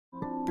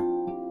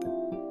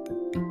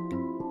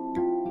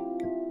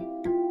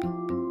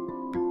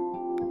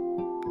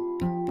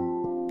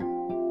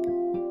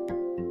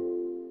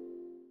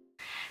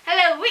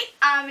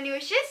Many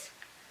Wishes.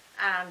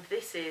 And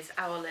this is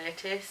our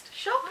latest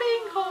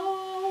shopping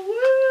haul.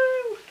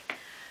 Woo!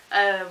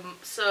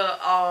 So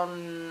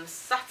on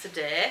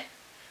Saturday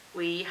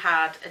we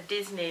had a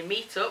Disney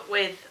meetup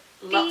with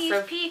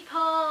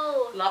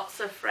lots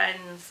of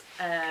friends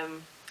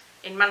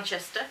in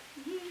Manchester,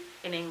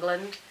 in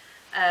England.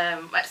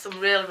 Met some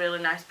really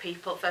nice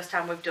people. First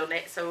time we've done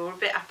it, so we were a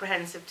bit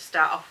apprehensive to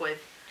start off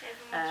with.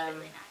 Everyone's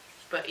really nice.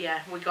 But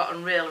yeah, we got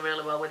on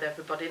really well with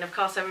everybody, and of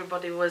course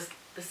everybody was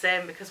the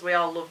same because we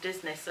all love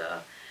Disney.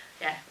 So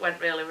yeah, went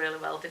really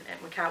well, didn't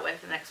it? We can't wait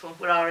for the next one.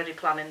 We're already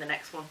planning the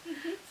next one.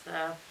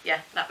 So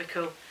yeah, that'd be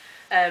cool.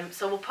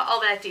 So we'll put all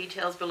their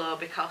details below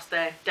because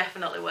they're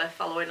definitely worth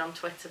following on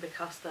Twitter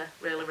because they're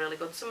really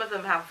good. Some of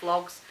them have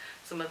vlogs,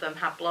 some of them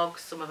have blogs,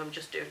 some of them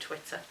just do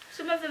Twitter.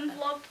 Some of them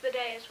vlogged the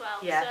day as well.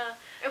 Yeah. So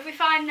if we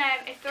find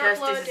them, if they're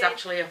Kirsty's uploaded, is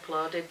actually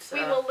uploaded. So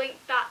we will link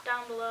that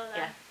down below then.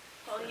 yeah.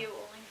 Well, you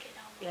will link it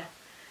down below. Yeah,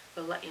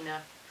 we'll let you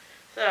know.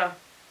 So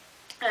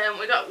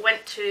we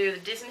went to the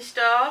Disney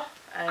store.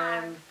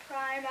 And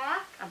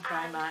Primark. And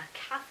Primark.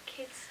 Cath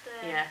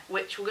Kidston. Yeah,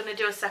 which we're going to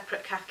do a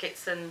separate Cath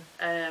Kidston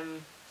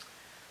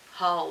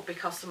haul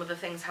because some of the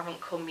things haven't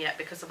come yet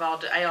because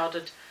I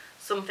ordered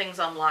some things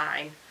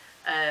online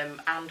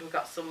and we've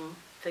got some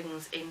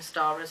things in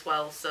store as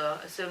well. So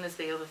as soon as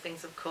the other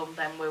things have come,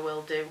 then we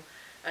will do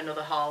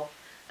another haul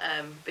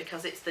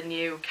because it's the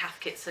new Cath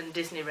Kidston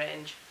Disney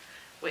range,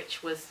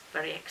 which was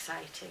very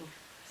exciting.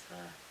 So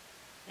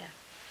yeah.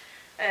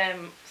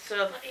 So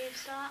Let you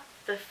start.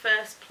 The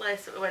first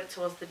place that we went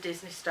to was the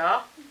Disney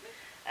store,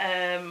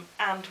 and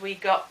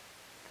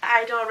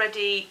I'd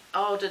already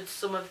ordered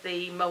some of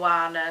the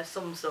Moana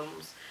Tsum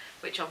Tsums,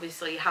 which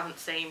obviously you haven't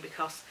seen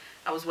because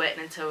I was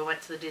waiting until we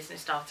went to the Disney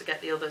store to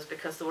get the others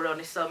because there were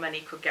only so many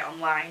you could get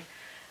online.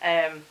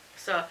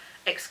 So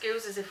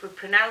excuse us if we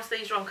pronounce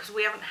these wrong because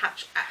we haven't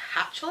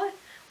actually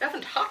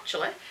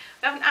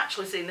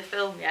seen the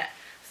film yet,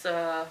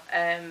 so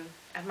I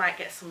might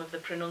get some of the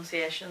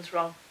pronunciations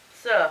wrong.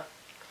 So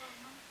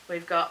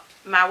we've got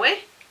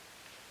Maui,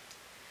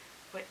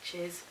 which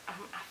is, I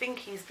think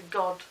he's the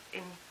god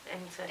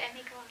into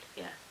Demigod.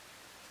 Yeah,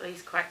 so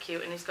he's quite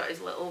cute and he's got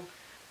his little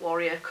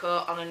warrior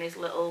coat on and his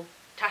little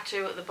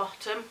tattoo at the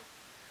bottom.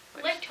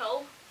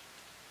 Little?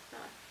 No,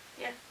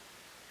 yeah,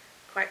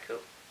 quite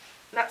cool.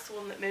 And that's the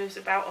one that moves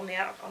about on the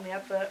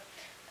advert.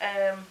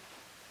 And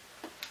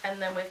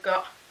then we've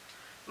got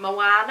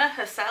Moana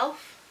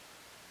herself.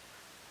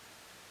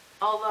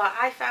 Although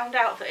I found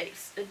out that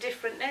it's a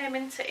different name,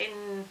 isn't it,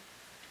 in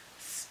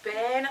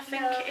Spain, I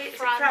think it is,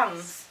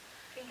 France.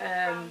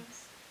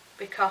 France.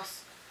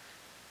 Because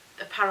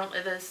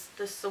apparently there's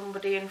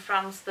somebody in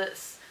France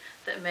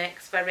that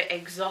makes very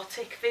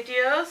exotic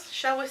videos,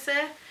 shall we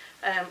say?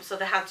 So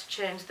they had to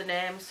change the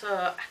name.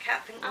 So I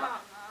can't think.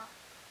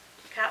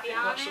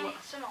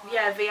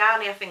 Yeah,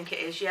 Vianney, I think it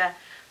is. Yeah.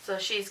 So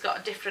she's got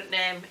a different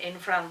name in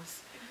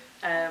France.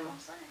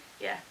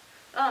 Yeah.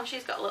 Oh, and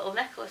she's got a little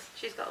necklace.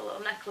 She's got a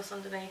little necklace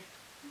underneath.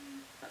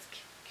 That's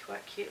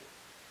quite cute.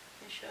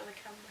 Can you show the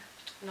camera?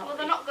 Well,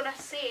 they're not going to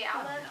see it,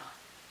 are they? No.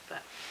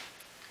 But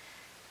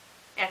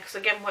yeah, because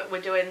again we're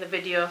doing the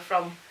video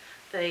from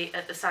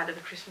at the side of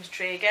the Christmas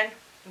tree again,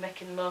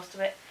 making the most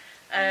of it.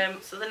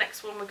 So the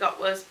next one we got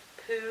was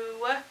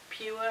Pure.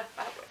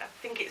 I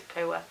think it's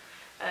Pure,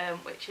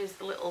 which is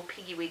the little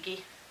piggy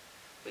wiggy,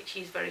 which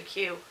is very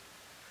cute.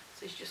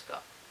 So he's just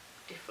got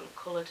different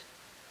coloured.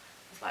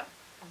 It's like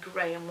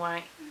grey and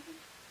white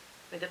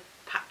with a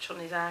patch on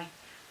his eye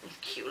and his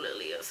cute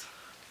little ears.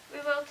 We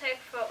will take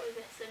a photo of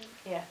this and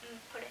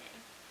put it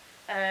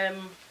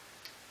in.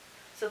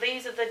 So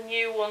these are the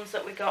new ones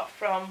that we got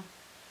from.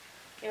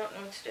 You don't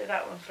know to do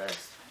that one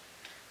first.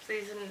 So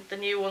these are the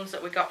new ones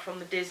that we got from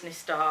the Disney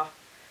store.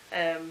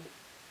 So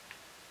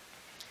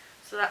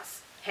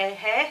that's Hey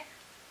Hey. I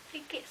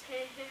think it's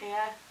Hey Hey.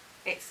 Yeah,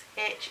 it's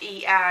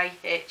H-E-I.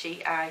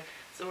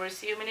 So we're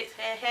assuming it's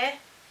Hey Hey.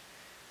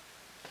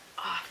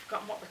 Oh, I've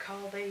forgotten what they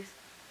call these.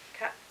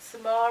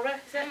 Katsamara,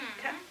 is it?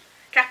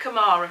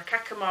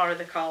 Kakamara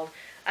they're called.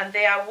 And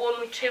they are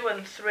 1, 2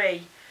 and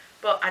 3,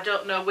 but I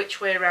don't know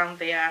which way around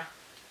they are.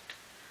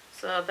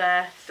 So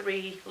they're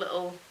 3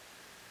 little,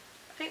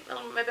 I think they're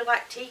maybe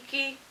like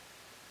tiki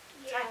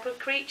type of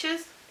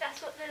creatures.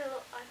 That's what they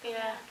look like.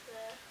 Yeah.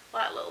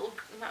 Like little,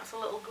 and that's a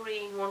little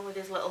green one with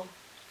his little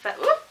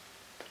feather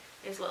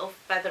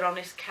on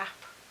his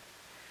cap.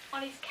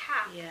 On his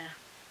cap? Yeah.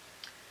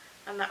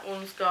 And that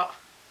one's got,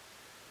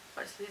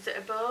 is it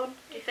a bone,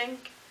 do you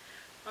think?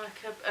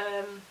 Like a,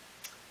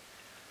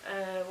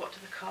 what do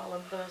they call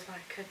them? Those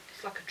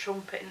it's like a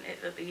trumpet, isn't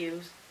it, that they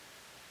use.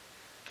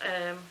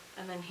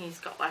 And then he's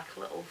got like a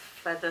little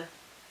feather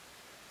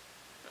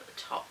at the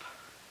top.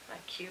 They're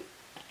cute.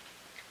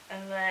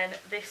 And then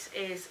this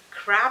is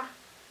Crab,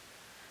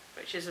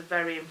 which is a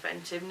very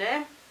inventive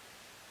name.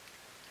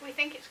 We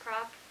think it's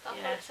Crab. That's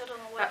what it said on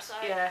the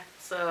website. Yeah,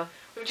 so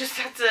we've just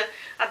had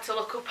to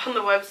look up on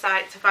the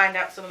website to find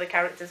out some of the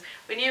characters.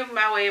 We knew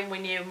Maui and we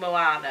knew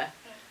Moana,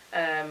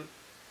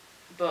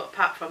 but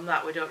apart from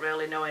that we don't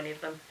really know any of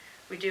them.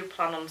 We do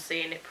plan on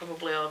seeing it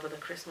probably over the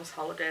Christmas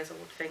holidays, I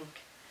would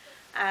think.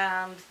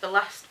 And the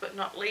last but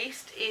not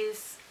least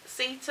is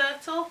Sea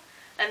Turtle.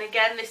 And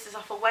again, this is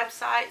off a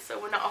website, so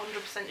we're not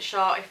 100%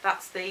 sure if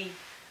that's the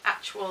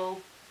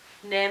actual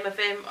name of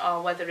him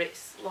or whether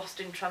it's lost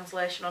in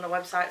translation on a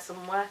website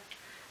somewhere.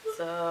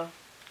 So,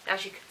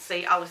 as you can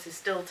see, Alice is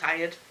still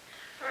tired.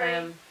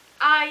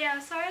 Yeah,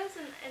 sorry I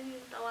wasn't in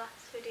the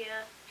last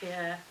video.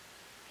 Yeah,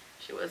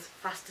 she was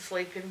fast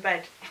asleep in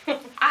bed.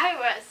 I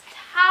was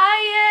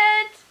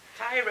tired.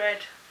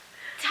 Tired.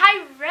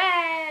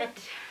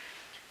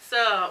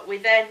 So we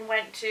then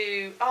went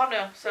to, oh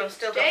no, so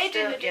still got stayed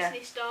in the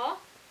Disney store.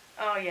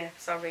 Oh yeah,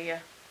 sorry, yeah.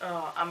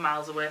 Oh, I'm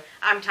miles away.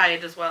 I'm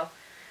tired as well.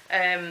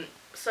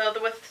 So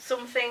there was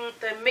something,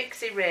 the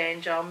Mixie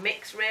range or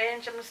Mix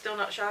range, I'm still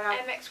not sure how.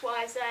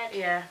 MXYZ.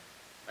 Yeah.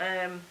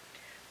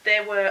 They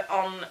were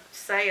on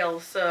sale,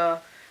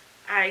 so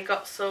I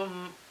got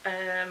some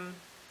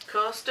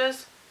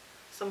coasters,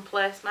 some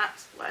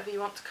placemats, whatever you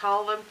want to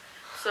call them.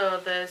 So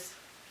there's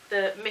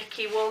the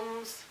Mickey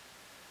ones.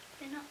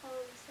 They're not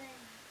all the same.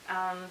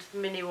 And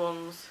mini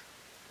ones.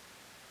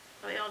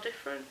 Are they all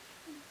different?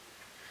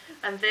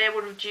 And they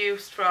were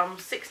reduced from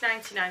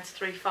 £6.99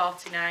 to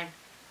 £3.49.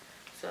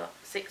 So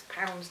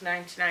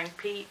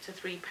 £6.99p to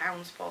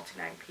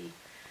 £3.49p.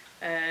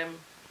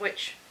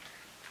 Which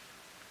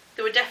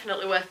they were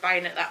definitely worth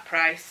buying at that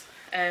price.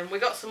 We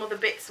got some other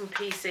bits and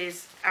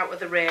pieces out of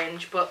the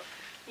range, but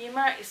you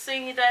might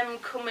see them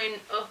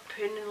coming up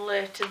in a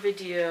later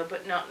video,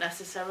 but not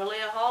necessarily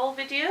a haul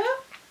video.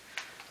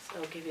 So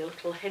I'll give you a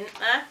little hint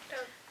there.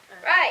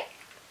 Right.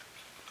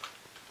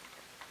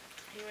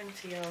 Are you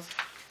into yours?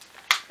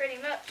 Pretty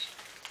much.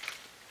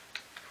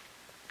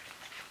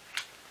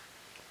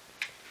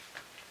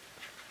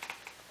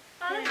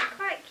 Oh, that's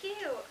quite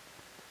cute.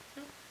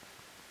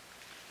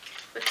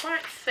 They're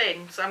quite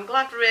thin, so I'm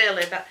glad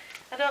really that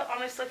I don't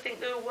honestly think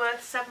they were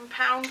worth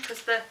 £7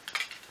 because they're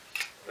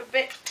a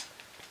bit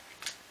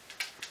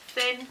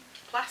thin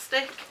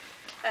plastic.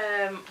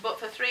 But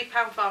for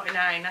 £3.49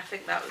 I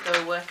think that they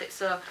were worth it.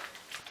 So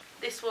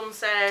this one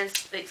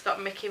says it's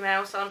got Mickey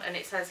Mouse on and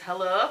it says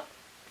hello.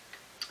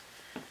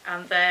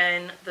 And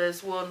then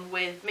there's one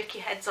with Mickey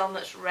heads on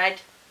that's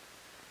red,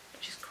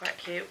 which is quite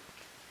cute.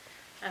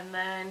 And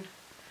then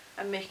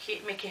a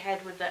Mickey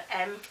head with the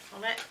M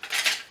on it.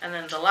 And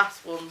then the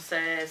last one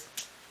says,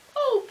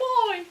 oh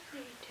boy!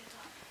 You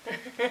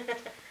do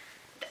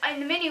that. In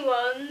the mini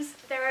ones,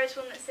 there is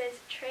one that says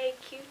Trey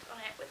Cute on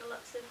it with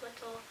lots of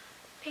little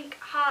pink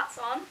hearts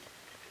on.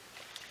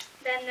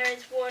 Then there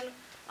is one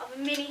of a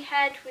mini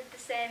head with the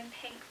same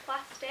pink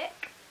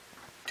plastic.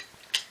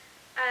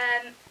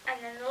 And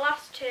then the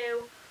last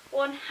two,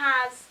 one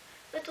has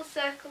little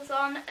circles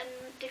on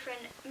and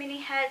different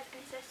mini heads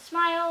and it says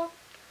smile.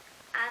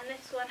 And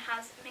this one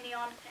has mini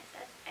on and it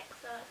says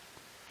XOX.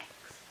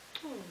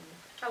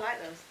 I like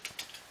those.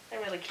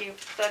 They're really cute.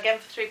 So again,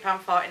 for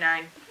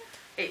 £3.49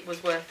 it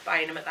was worth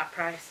buying them at that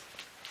price.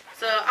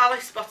 So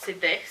Alice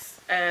spotted this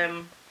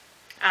and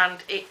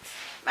it's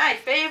my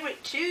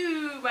favourite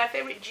too, my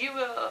favourite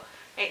duo.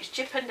 It's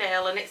Chip and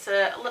Dale and it's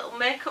a little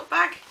makeup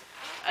bag.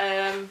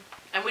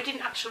 And we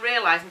didn't actually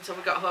realise until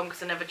we got home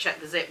because I never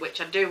checked the zip, which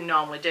I do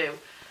normally do.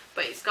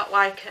 But it's got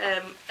like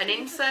an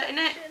insert in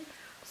it.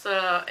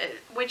 So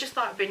we just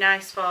thought it'd be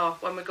nice for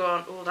when we go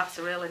on, oh that's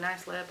a really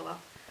nice label.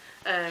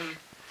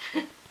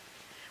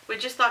 We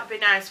just thought it'd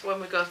be nice when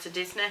we go to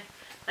Disney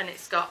and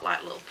it's got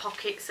like little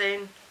pockets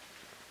in.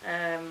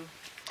 And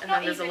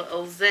then there's a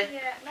little zip.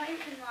 Yeah, not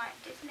even like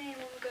Disney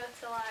when we go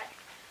to like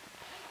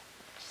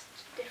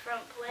just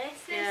different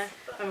places. Yeah,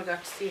 when we go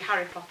to see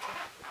Harry Potter.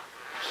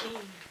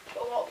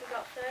 But what we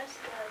got first?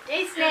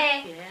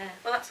 Disney! Yeah,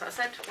 well that's what I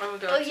said, when we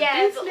go to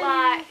Disney. But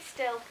like,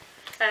 still.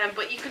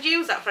 But you could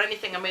use that for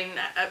anything. I mean,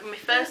 my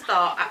first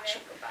thought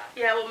actually,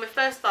 yeah, well my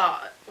first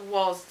thought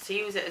was to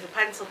use it as a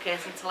pencil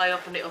case until I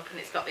opened it up and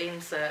it's got the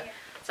insert. Yeah.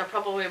 So I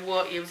probably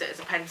won't use it as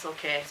a pencil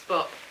case,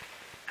 but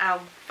I'll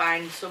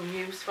find some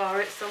use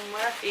for it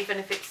somewhere, even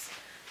if it's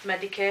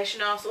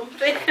medication or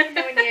something.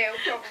 Knowing you,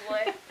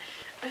 probably.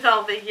 With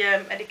all the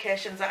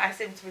medications that I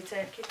seem to be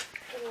taking.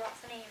 Oh,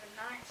 that's an even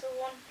nicer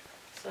one.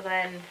 So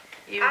then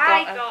you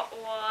got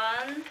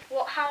one.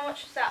 What? How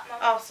much was that, Mum?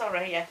 Oh,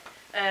 sorry, yeah.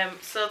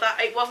 So that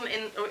it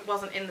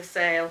wasn't in the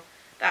sale.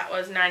 That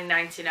was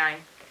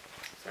 $9.99.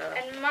 So.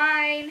 And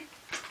mine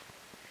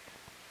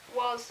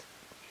was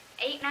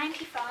 $8.95. Mine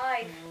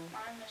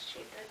was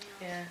cheaper than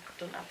yours. Yeah,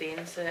 don't have the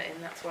insert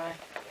in. That's why.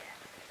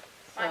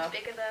 Yeah. Mine's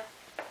bigger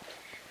though.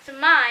 So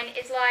mine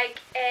is like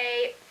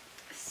a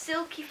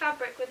silky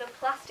fabric with a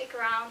plastic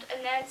around,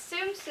 and then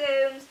Tsum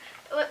Tsums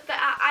that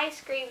are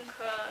ice cream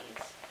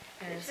cones.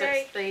 Yeah, so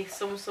it's the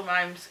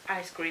Tsum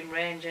ice cream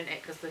range, isn't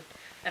it? Because they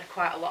have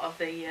quite a lot of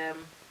the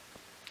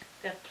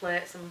they have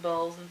plates and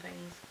bowls and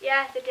things.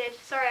 Yeah, they did.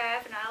 Sorry, I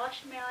have an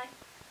eyelash in my eye.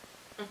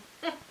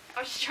 I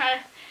was just trying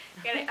to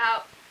get it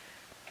out.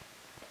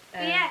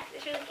 But yeah,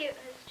 it's really cute.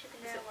 There's a Chip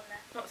and Dale one there.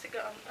 What's it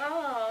got on?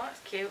 Oh, that's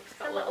cute. It's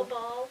got a little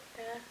ball.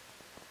 Yeah.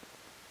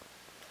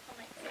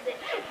 I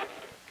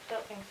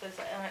don't think there's.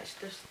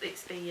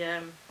 It's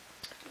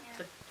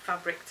the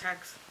fabric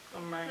tags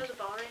on mine. Those are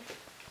boring.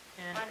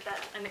 Yeah. Mine are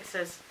better. And it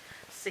says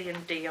C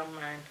and D on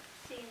mine.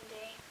 C and D.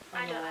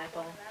 On I the don't have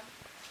label. one of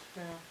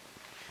them.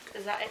 No.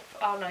 Is that it?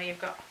 Oh no, you've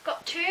got.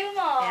 Got 2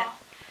 more. Yeah.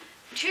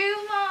 2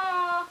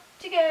 more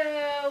to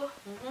go.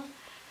 Mhm.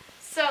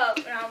 So,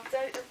 now I'll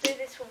do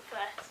this one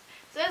first.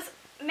 So, as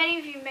many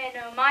of you may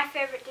know, my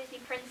favourite Disney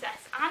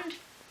princess and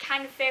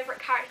kind of favourite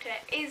character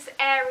is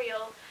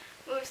Ariel.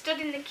 We were stood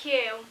in the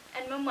queue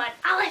and Mum went,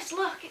 Alice,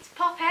 look, it's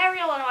Pop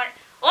Ariel. And I went,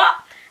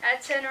 what? And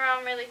I turned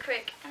around really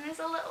quick and there's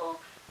a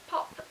little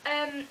pop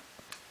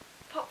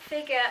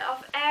figure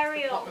of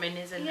Ariel. Pop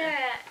minis, isn't it?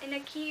 Yeah, in a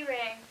key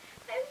ring.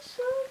 It was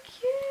so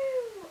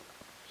cute.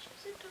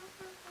 She's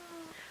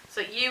adorable.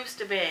 So it used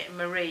to be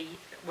Marie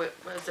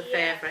was a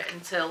Yeah. favourite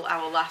until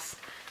our last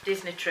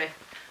Disney trip,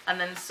 and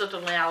then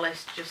suddenly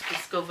Alice just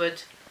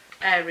discovered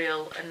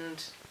Ariel,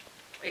 and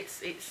it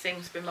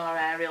seems to be more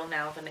Ariel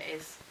now than it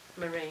is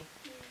Marie.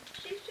 Yeah.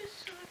 She's just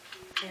so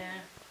cute.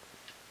 Yeah.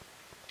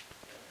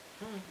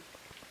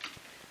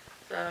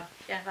 So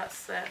yeah,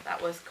 that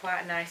was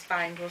quite a nice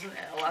find, wasn't it?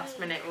 At the last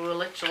minute, we were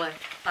literally,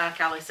 like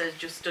Alice says,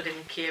 just stood in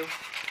the queue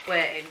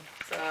waiting.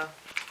 So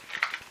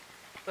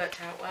worked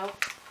out well.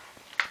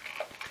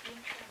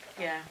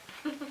 Yeah.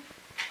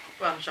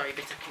 Well, I'm sure you'll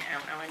be taking it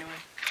out now anyway.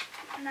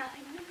 No, I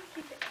think I'm going to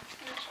keep it.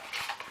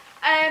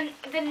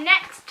 The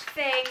next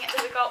thing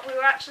that we got, we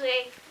were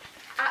actually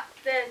at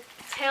the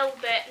till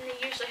bit, and they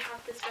usually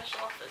have the special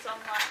offers on,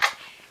 like,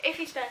 if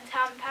you spend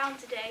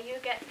 £10 a day, you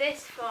get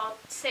this for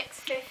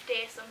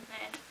 $6.50 or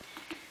something.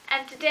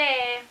 And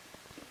today,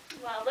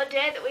 well, the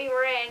day that we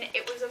were in,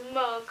 it was a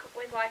mug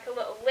with like a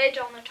little lid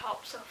on the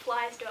top so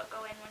flies don't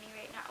go in when you're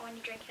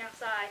drinking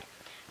outside.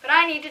 But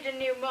I needed a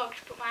new mug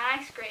to put my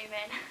ice cream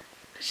in.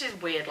 She's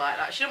weird like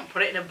that. She don't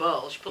put it in a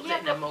bowl, she puts Yeah,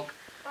 it in a mug.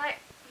 Like,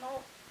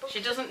 more.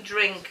 She doesn't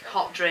drink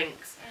hot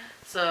drinks, Yeah.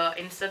 so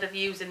instead of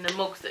using the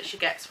mugs that she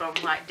gets from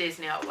like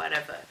Disney or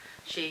whatever,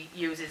 she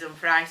uses them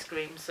for ice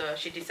cream, so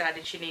she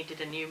decided she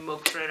needed a new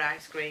mug for her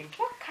ice cream.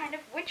 What kind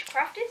of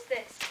witchcraft is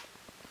this?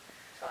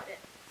 So I did.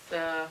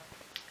 So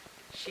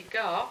she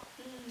got...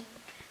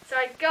 So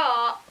I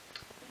got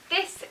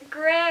this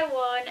grey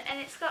one, and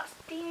it's got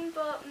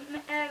Steamboat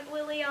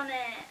Willie on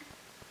it.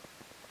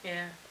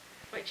 Yeah,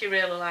 which you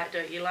really like,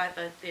 don't you? You like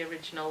the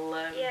original...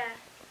 Yeah.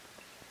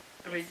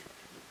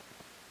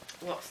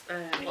 What's...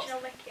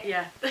 Original Mickey.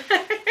 Yeah.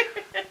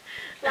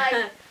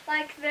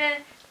 like the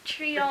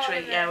tree the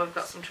ornament. tree, yeah, we've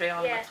got some tree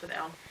ornaments with it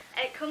on.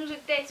 And it comes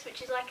with this,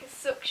 which is like a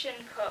suction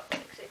cup,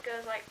 because it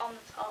goes like on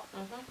the top.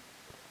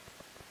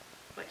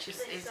 Which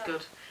is This up.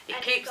 good. It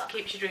And keeps it's got-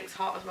 keeps your drinks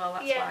hot as well.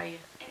 That's Yeah. why.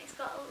 And it's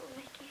got a little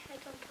Mickey head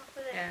on top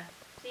of it. Yeah.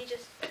 So you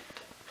just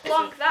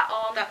plonk that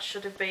on. That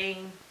should have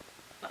been.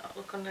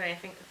 Look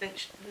underneath. I think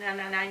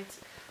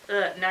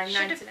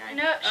 $9.99.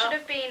 No, it should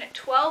have been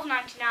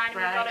 $12.99.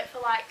 We got it for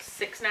like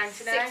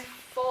 $6.99.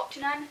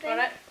 $6.49, I think.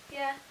 Right.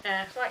 Yeah.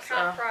 Yeah. So like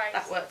half price.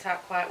 That worked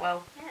out quite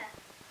well.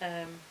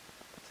 Yeah.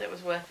 So it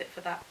was worth it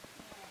for that.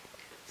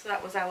 So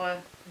that was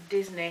our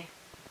Disney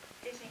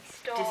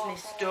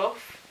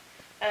stuff.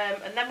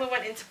 And then we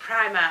went into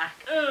Primark.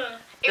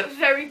 It was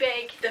very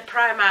big. The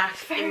Primark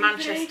Very in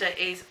Manchester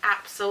is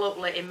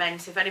absolutely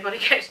immense. If anybody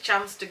gets a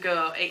chance to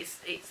go, it's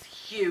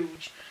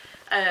huge.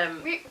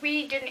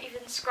 We didn't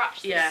even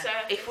scratch the Yeah.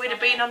 surface. If we'd have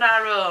been on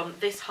our own,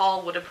 this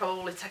haul would have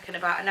probably taken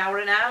about an hour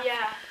and a half.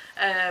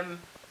 Yeah.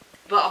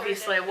 But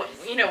obviously,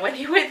 you know, when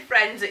you're with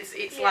friends,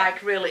 it's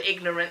like really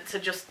ignorant to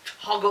just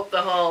hog up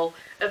the whole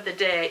of the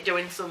day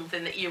doing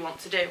something that you want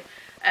to do.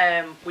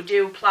 We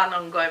do plan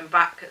on going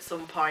back at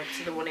some point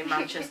to the one in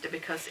Manchester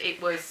because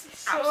it was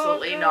So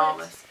absolutely good.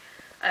 enormous.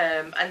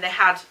 And they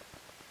had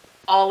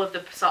all of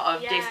the sort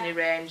of Yeah. Disney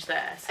range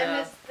there, so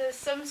And there's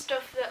some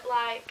stuff that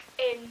like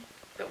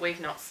that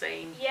we've not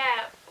seen.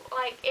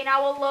 like in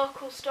our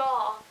local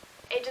store,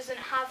 it doesn't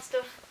have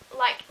stuff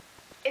like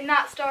in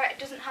that store. It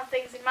doesn't have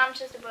things in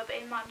Manchester, but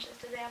in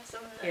Manchester they have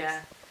some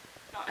that's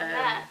not in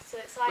there. So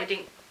it's like We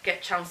didn't get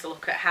a chance to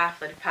look at half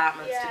the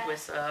departments, Yeah. did we?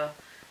 So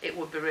it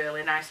would be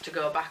really nice to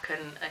go back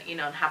and you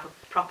know, and have a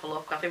proper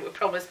look. I think we'd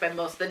probably spend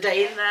most of the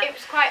day in there. it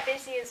was quite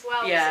busy as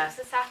well. Yeah. So it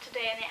was a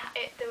Saturday,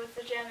 and there was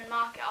the German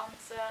market on.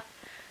 So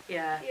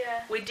Yeah.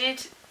 yeah. We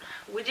did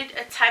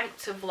attempt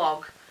to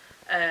vlog.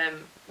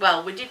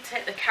 Well, we did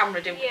take the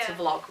camera, didn't we, to Yeah.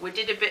 vlog. We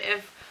did a bit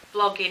of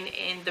vlogging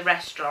in the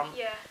restaurant,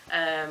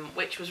 Yeah.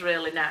 which was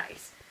really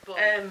nice. But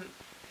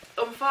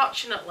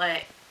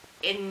unfortunately,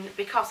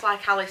 because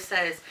like Alice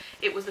says,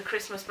 it was the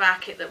Christmas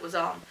market that was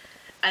on,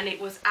 and it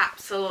was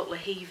absolutely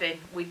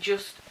heaving. We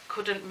just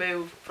couldn't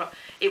move.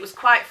 It was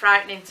quite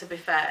frightening, to be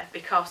fair,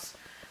 because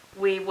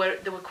there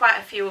were quite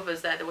a few of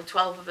us there. There were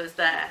 12 of us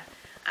there,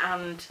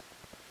 and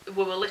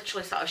we were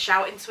literally sort of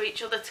shouting to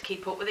each other to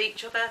keep up with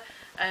each other.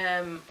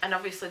 And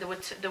obviously there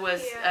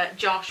was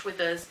Josh with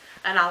us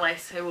and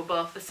Alice, who were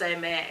both the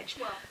same age.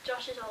 Well,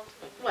 Josh is older.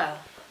 Well,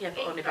 yeah,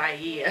 but only by a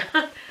year.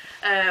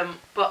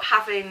 But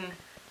having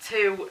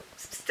two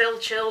still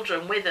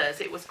children with us,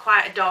 it was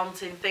quite a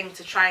daunting thing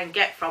to try and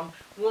get from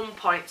one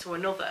point to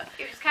another.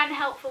 It was kind of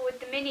helpful with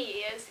the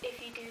mini ears if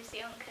you do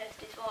see on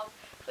Kirsty's vlog.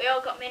 we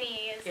all got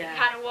mini ears Yeah. and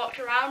kind of walked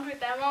around with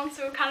them on,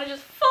 so we kind of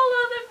just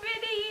follow the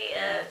mini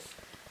ears.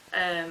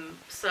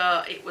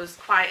 So it was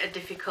quite a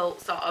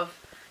difficult sort of,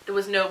 there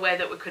was no way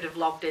that we could have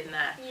logged in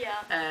there.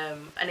 Yeah.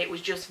 And it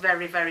was just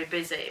very, very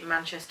busy in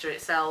Manchester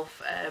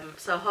itself.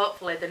 So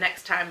hopefully the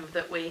next time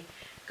that we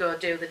go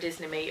do the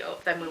Disney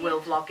meetup, then we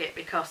will vlog it,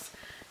 because,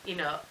 you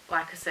know,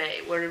 like I say,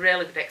 it were a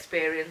really good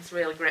experience,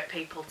 really great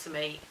people to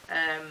meet,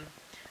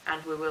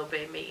 and we will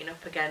be meeting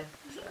up again.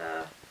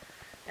 So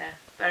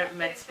yeah,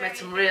 made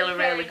some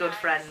really good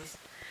friends.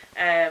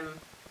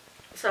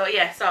 So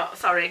yeah,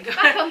 sorry.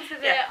 Back onto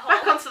the haul.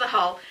 Back onto the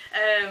haul.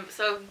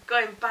 So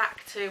going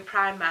back to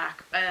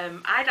Primark,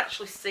 I'd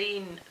actually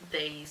seen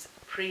these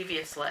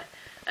previously.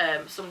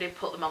 Somebody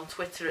put them on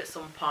Twitter at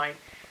some point.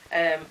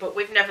 But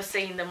we've never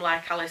seen them,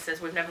 like Alice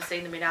says, we've never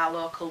seen them in our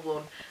local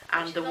one,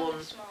 and Which the is only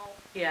one, small.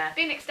 yeah,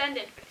 Been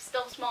extended, but it's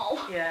still small.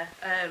 yeah,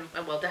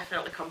 and well,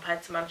 definitely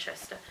compared to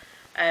Manchester.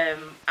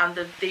 And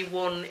the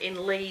one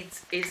in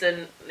Leeds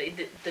isn't,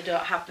 they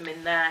don't have them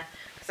in there,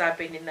 because I've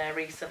been in there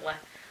recently.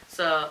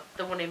 So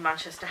the one in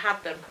Manchester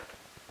had them.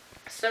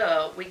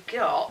 So we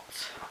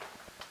got,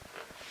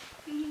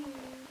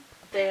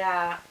 they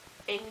are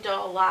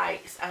indoor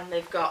lights, and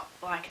they've got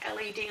like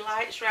LED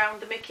lights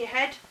round the Mickey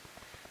head.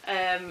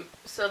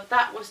 So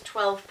that was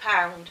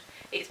 £12.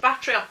 It's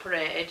battery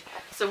operated,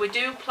 so we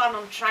do plan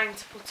on trying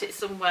to put it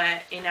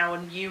somewhere in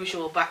our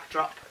usual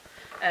backdrop.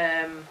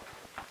 Can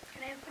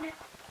I open it?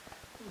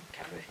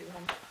 Camera if you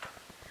want.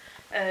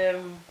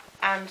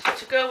 And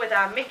to go with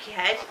our Mickey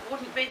head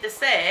wouldn't be the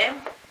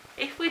same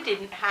if we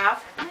didn't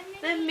have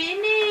the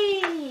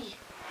mini.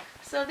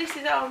 So this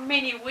is our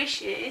mini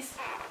wishes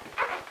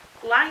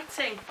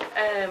lighting.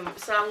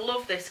 So I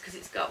love this because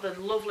it's got the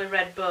lovely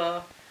red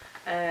bow.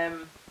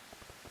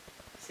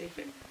 See if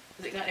it,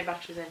 has it got any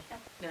batteries in?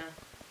 No.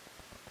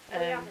 Are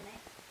we having it?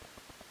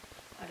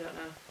 I don't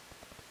know.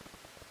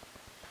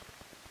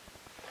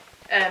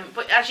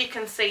 But as you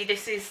can see,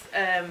 this is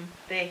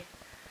the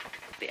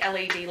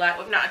LED light.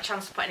 We've not had a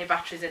chance to put any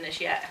batteries in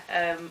as yet,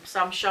 so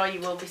I'm sure you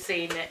will be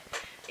seeing it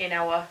in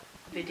our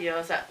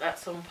videos at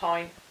some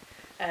point.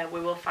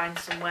 We will find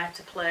somewhere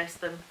to place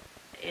them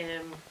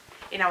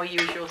in our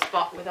usual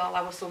spot with all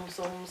our Sums.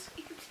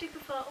 You could stick a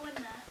photo in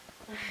there.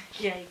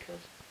 Yeah, you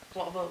could.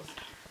 What of us?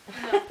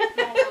 No,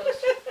 not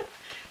us.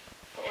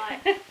 But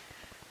like,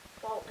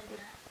 Walt in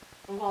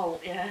there.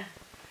 Walt, yeah.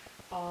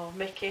 Or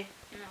Mickey.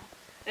 No.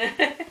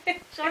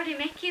 It's already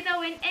Mickey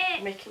though, isn't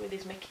it? Mickey with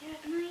his Mickey head.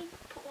 No,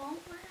 put Walt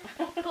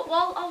there. Put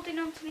Walt holding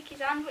on to Mickey's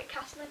hand with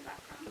Castle in the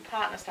background. The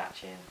partner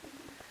statue.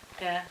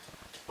 Yeah.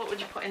 What would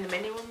you put in the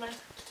mini one then?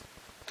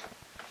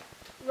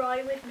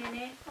 Roy with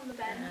Minnie on the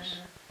bench.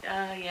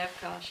 Yeah,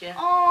 of course, yeah.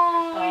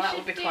 Oh, we that should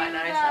would be do quite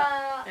nice.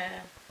 that.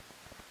 Yeah.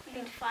 We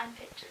need to find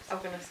pictures. I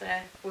was going to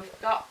say,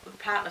 we've got the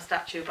partner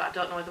statue, but I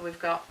don't know whether we've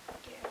got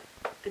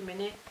the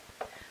mini.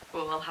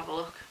 Well, we'll have a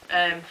look.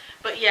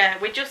 But yeah,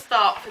 we just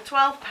thought for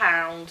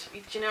 £12,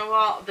 do you know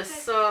what? They're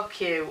so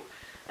cute.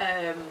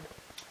 I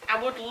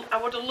would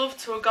have loved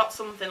to have got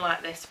something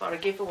like this for a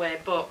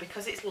giveaway, but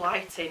because it's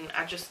lighting,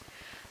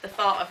 the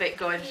thought of it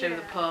going through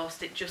the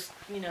post, it just,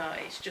 you know,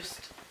 it's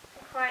just...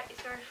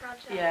 It's very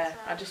fragile. Yeah, so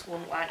I just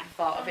wouldn't like the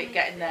thought of it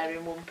getting there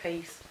in one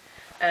piece.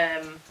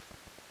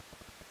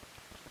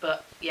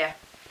 But yeah,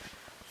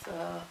 so...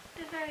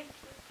 They're very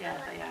cute. Yeah,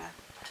 they are.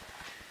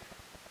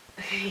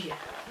 Yeah.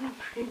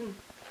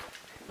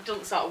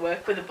 Doesn't sort of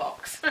work with a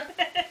box.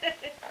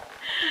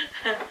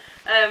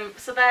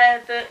 So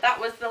that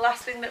was the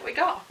last thing that we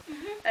got.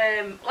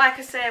 Like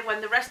I say, when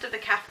the rest of the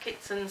calf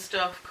kits and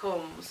stuff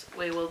comes,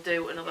 we will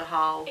do another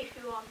haul. If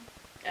you want.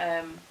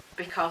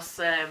 Because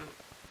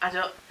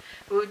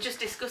we were just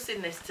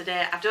discussing this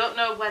today. I don't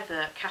know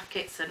whether Calf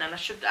Kitson, and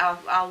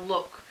I'll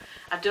look.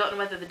 I don't know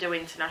whether they do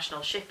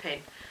international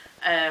shipping.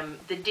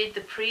 They did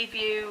the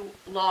preview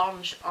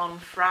launch on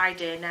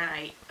Friday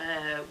night,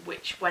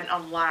 which went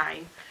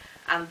online,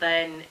 and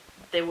then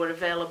they were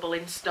available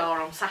in store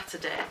on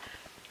Saturday.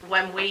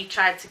 When we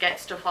tried to get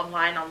stuff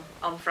online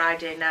on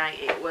Friday night,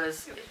 it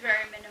was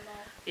very minimal.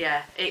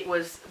 Yeah, it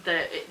was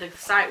the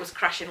site was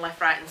crashing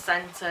left, right, and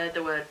centre.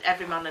 There were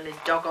every man and his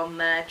dog on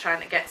there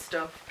trying to get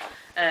stuff.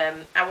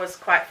 I was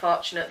quite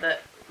fortunate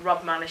that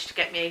Rob managed to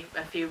get me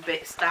a few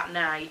bits that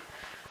night,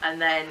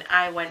 and then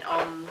I went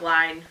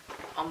online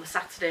on the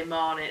Saturday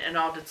morning and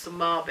ordered some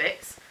more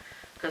bits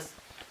because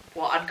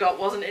what I'd got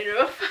wasn't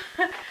enough.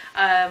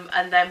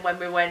 And then when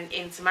we went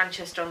into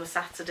Manchester on the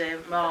Saturday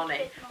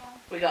morning,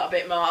 we got a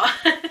bit more.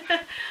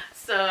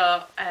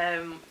 So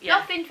yeah.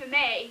 Nothing for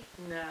me.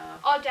 No.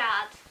 Or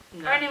Dad.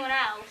 No. Or anyone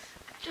else.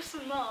 Just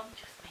for Mum.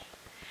 Just me.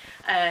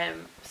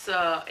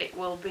 So it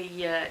will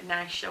be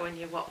nice showing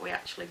you what we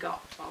actually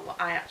got, or what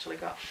I actually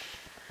got.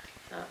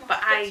 So, but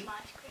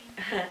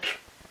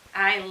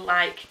I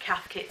like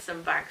Calf Kits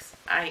and bags.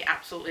 I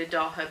absolutely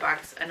adore her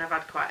bags, and I've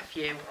had quite a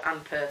few,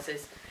 and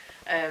purses.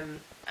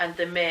 And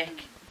they're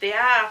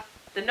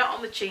not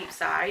on the cheap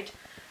side,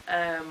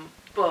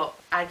 but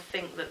I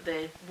think that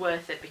they're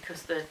worth it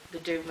because they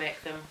do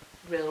make them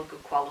real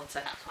good quality.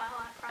 That's why I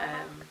like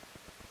Primark.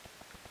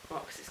 Well,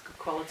 because it's good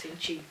quality and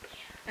cheap.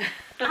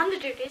 And they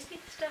do Disney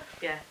stuff.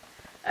 Yeah.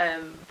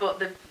 But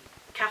the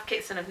Cath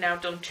Kidston have now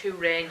done 2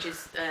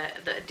 ranges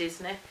that are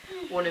Disney.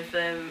 One of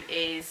them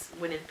is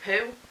Winnie the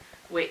Pooh,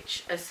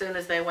 which as soon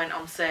as they went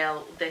on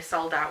sale, they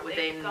sold out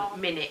within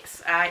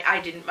minutes.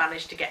 I didn't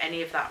manage to get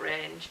any of that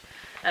range,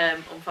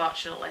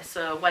 unfortunately.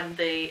 So when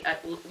they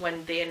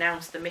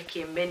announced the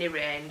Mickey and Minnie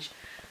range,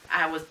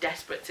 I was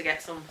desperate to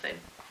get something.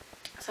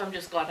 So I'm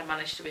just glad I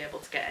managed to be able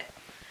to get it.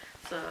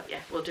 So yeah,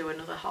 we'll do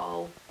another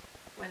haul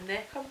when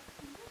they come.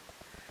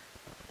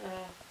 So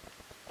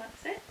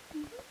that's it.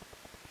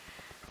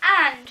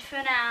 And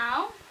for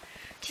now,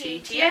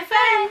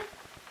 TTFN!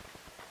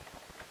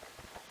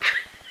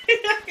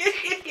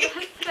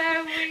 That's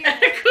so weird.